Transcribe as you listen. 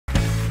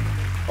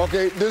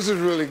Okay, this is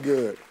really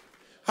good.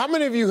 How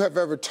many of you have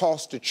ever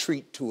tossed a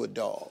treat to a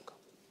dog?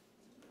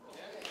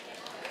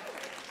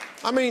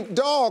 I mean,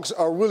 dogs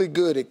are really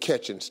good at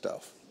catching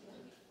stuff,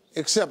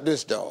 except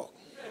this dog.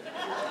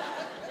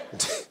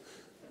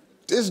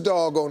 This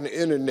dog on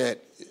the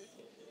internet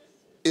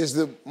is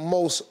the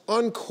most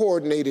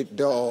uncoordinated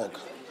dog.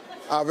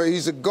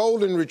 He's a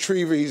golden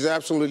retriever. He's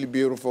absolutely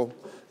beautiful.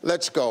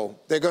 Let's go.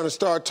 They're going to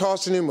start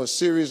tossing him a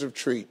series of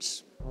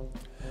treats.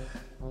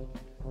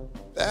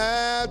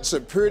 That's a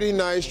pretty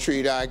nice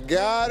treat. I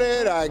got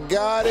it. Bam!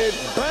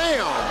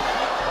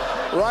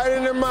 Right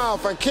in the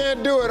mouth. I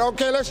can't do it.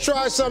 Okay, let's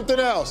try something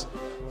else.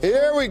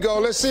 Here we go.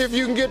 Let's see if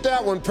you can get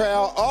that one,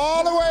 pal.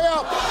 All the way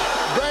up.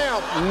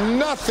 Bam!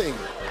 Nothing.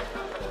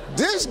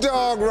 This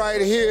dog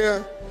right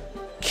here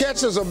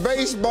catches a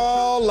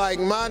baseball like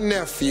my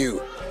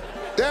nephew.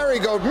 There he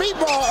goes.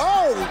 Meatball.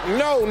 Oh,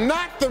 no,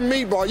 not the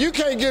meatball. You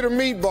can't get a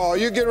meatball.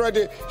 You get it right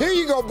there. Here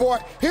you go, boy.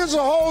 Here's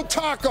a whole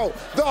taco.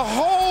 The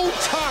whole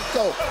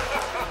taco.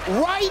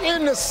 Right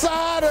in the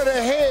side of the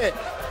head.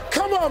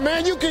 Come on,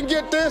 man. You can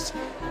get this.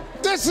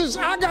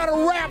 I got a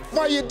wrap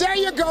for you. There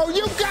you go.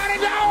 You got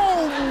it.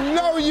 Oh,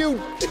 no,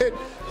 you didn't.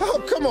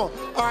 Oh, come on.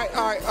 All right,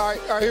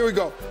 here we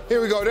go.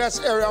 That's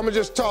I'm going to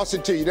just toss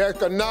it to you.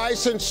 That's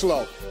nice and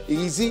slow.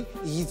 Easy.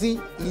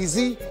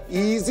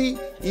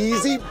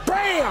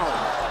 Bam!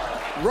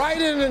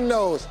 Right in the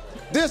nose.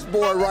 This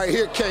boy right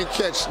here can't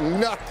catch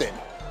nothing.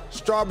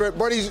 Strawberry,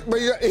 but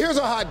here's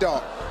a hot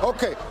dog.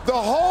 Okay, the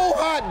whole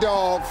hot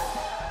dog.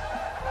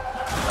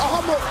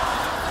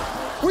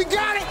 We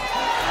got it!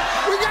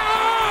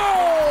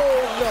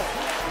 Oh! No.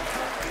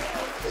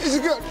 Is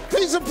it good?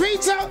 Piece of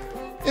pizza?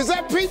 Is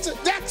that pizza?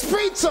 That's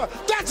pizza!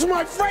 That's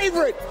my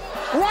favorite!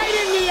 Right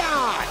in the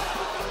eye!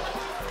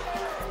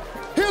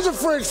 Here's a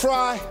French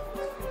fry.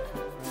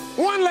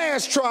 One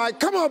last try.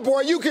 Come on,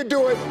 boy, you can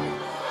do it.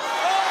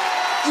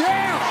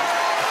 Yeah!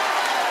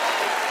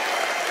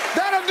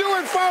 That'll do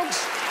it,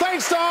 folks.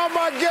 Thanks to all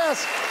my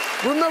guests.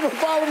 Remember,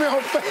 follow me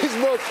on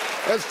Facebook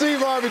at Steve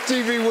Harvey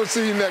TV. We'll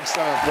see you next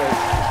time, folks.